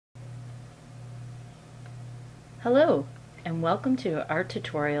Hello, and welcome to our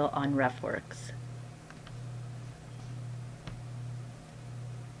tutorial on RefWorks.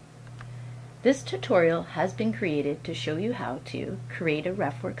 This tutorial has been created to show you how to create a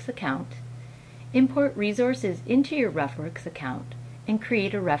RefWorks account, import resources into your RefWorks account, and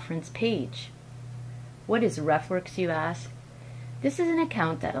create a reference page. What is RefWorks, you ask? This is an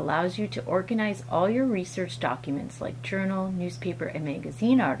account that allows you to organize all your research documents like journal, newspaper, and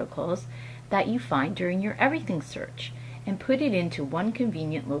magazine articles that you find during your everything search and put it into one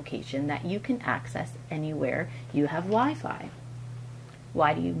convenient location that you can access anywhere you have Wi-Fi.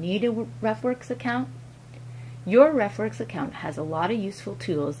 Why do you need a RefWorks account? Your RefWorks account has a lot of useful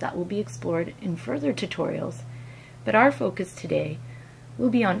tools that will be explored in further tutorials, but our focus today will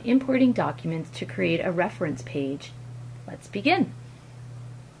be on importing documents to create a reference page. Let's begin.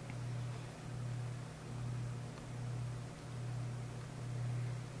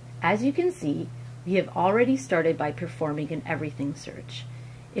 As you can see, we have already started by performing an everything search.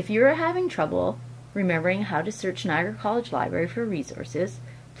 If you are having trouble remembering how to search Niagara College Library for resources,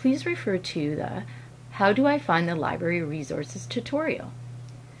 please refer to the How Do I Find the Library Resources tutorial.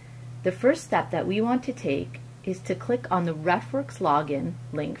 The first step that we want to take is to click on the RefWorks login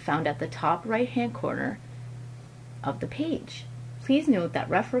link found at the top right-hand corner of the page. Please note that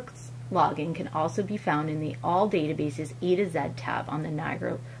RefWorks login can also be found in the All Databases A to Z tab on the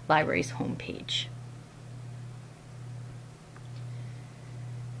Niagara Library's homepage.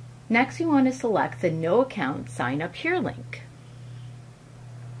 Next, we want to select the No Account Sign Up Here link.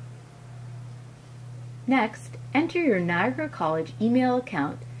 Next, enter your Niagara College email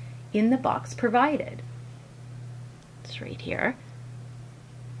account in the box provided. It's right here.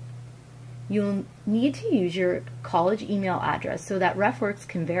 You'll need to use your college email address so that RefWorks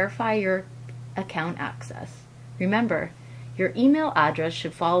can verify your account access. Remember, your email address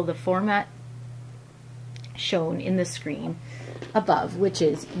should follow the format shown in the screen above, which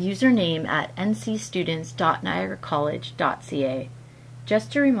is username@ncstudents.niagaracollege.ca.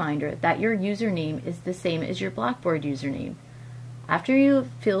 Just a reminder that your username is the same as your Blackboard username. After you have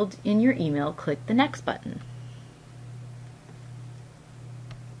filled in your email, click the Next button.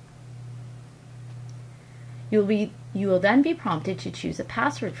 You will then be prompted to choose a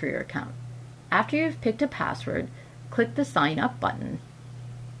password for your account. After you've picked a password, click the Sign Up button.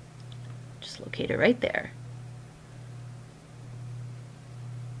 Just locate it right there.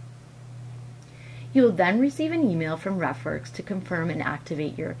 You will then receive an email from RefWorks to confirm and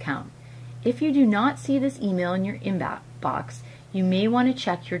activate your account. If you do not see this email in your inbox, you may want to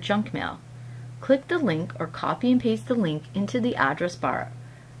check your junk mail. Click the link or copy and paste the link into the address bar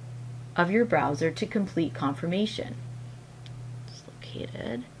of your browser to complete confirmation. It's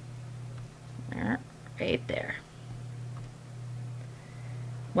located there, right there.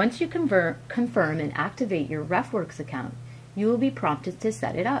 Once you confirm and activate your RefWorks account, you will be prompted to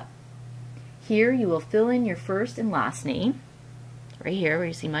set it up. Here you will fill in your first and last name, right here where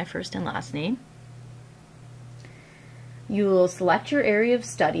you see my first and last name. You will select your area of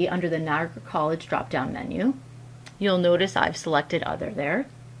study under the Niagara College drop-down menu. You'll notice I've selected Other there.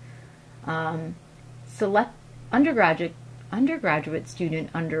 Select undergraduate student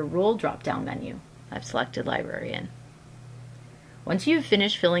under Role drop-down menu. I've selected Librarian. Once you've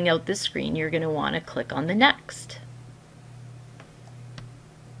finished filling out this screen, you're going to want to click on the Next.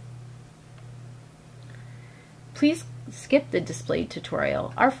 Please skip the displayed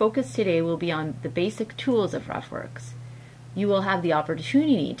tutorial. Our focus today will be on the basic tools of RefWorks. You will have the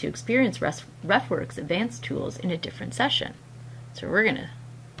opportunity to experience RefWorks advanced tools in a different session. So we're going to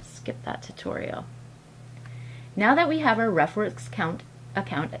skip that tutorial. Now that we have our RefWorks account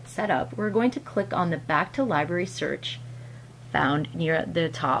set up, we're going to click on the Back to Library search found near the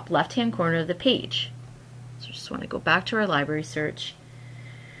top left-hand corner of the page. So just want to go back to our library search.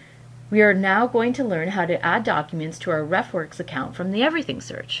 We are now going to learn how to add documents to our RefWorks account from the Everything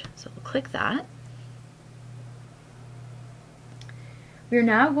search. So we'll click that. We're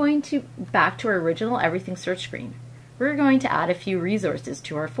now going back to our original Everything search screen. We're going to add a few resources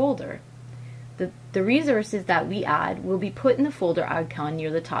to our folder. The resources that we add will be put in the folder icon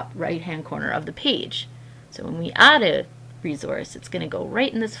near the top right-hand corner of the page. So when we add a resource, it's going to go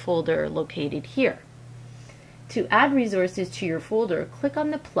right in this folder located here. To add resources to your folder, click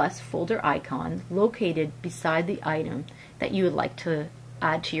on the plus folder icon located beside the item that you would like to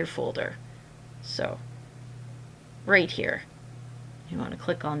add to your folder. So, right here, you want to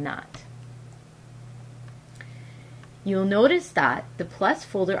click on that. You'll notice that the plus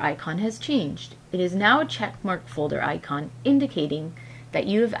folder icon has changed. It is now a checkmark folder icon indicating that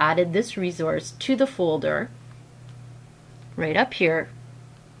you have added this resource to the folder right up here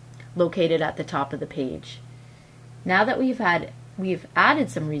located at the top of the page. Now that we've added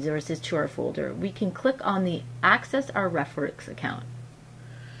some resources to our folder, we can click on the Access Our RefWorks account.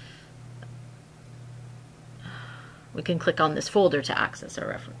 We can click on this folder to access our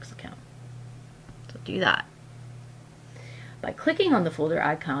RefWorks account. So do that. By clicking on the folder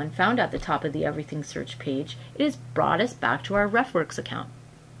icon found at the top of the Everything search page, it has brought us back to our RefWorks account.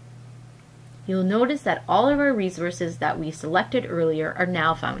 You'll notice that all of our resources that we selected earlier are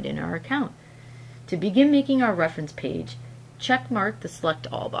now found in our account. To begin making our reference page, check mark the Select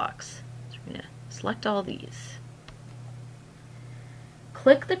All box. So we're going to select all these.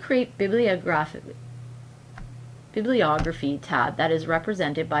 Click the Create Bibliography tab that is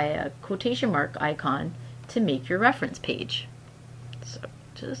represented by a quotation mark icon to make your reference page. So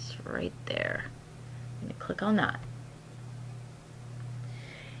just right there. I'm going to click on that.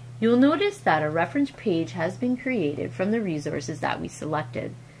 You'll notice that a reference page has been created from the resources that we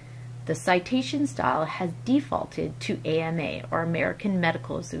selected. The citation style has defaulted to AMA, or American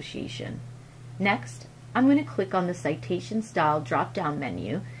Medical Association. Next, I'm going to click on the Citation Style drop-down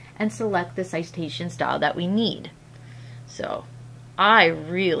menu and select the citation style that we need. So, I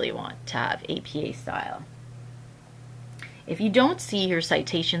really want to have APA style. If you don't see your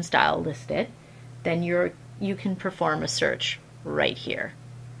citation style listed, then you can perform a search right here.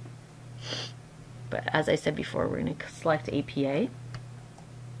 But as I said before, we're going to select APA.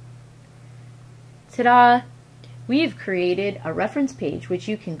 Ta-da! We've created a reference page which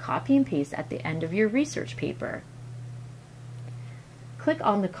you can copy and paste at the end of your research paper. Click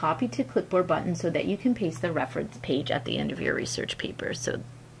on the Copy to Clipboard button so that you can paste the reference page at the end of your research paper. So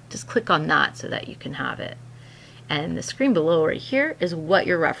just click on that so that you can have it. And the screen below right here is what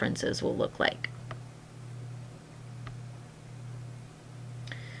your references will look like.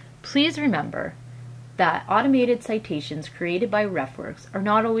 Please remember that automated citations created by RefWorks are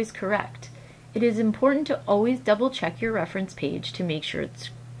not always correct. It is important to always double check your reference page to make sure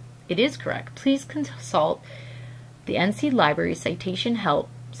it is correct. Please consult the NC Library Citation Help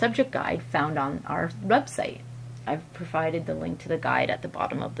subject guide found on our website. I've provided the link to the guide at the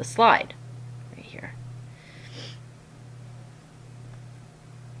bottom of the slide, right here.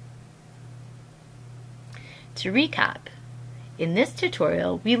 To recap, in this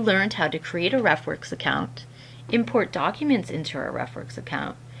tutorial, we learned how to create a RefWorks account, import documents into our RefWorks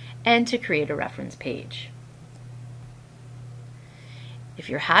account, and to create a reference page. If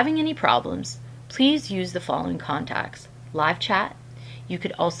you're having any problems, please use the following contacts: live chat. You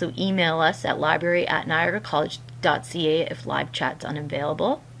could also email us at library@niagaracollege.ca if live chat's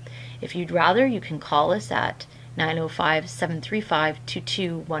unavailable. If you'd rather, you can call us at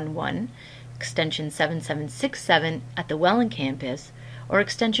 905-735-2211, extension 7767 at the Welland campus, or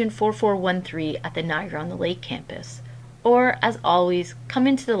extension 4413 at the Niagara-on-the-Lake campus. Or, as always, come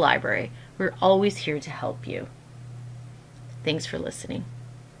into the library. We're always here to help you. Thanks for listening.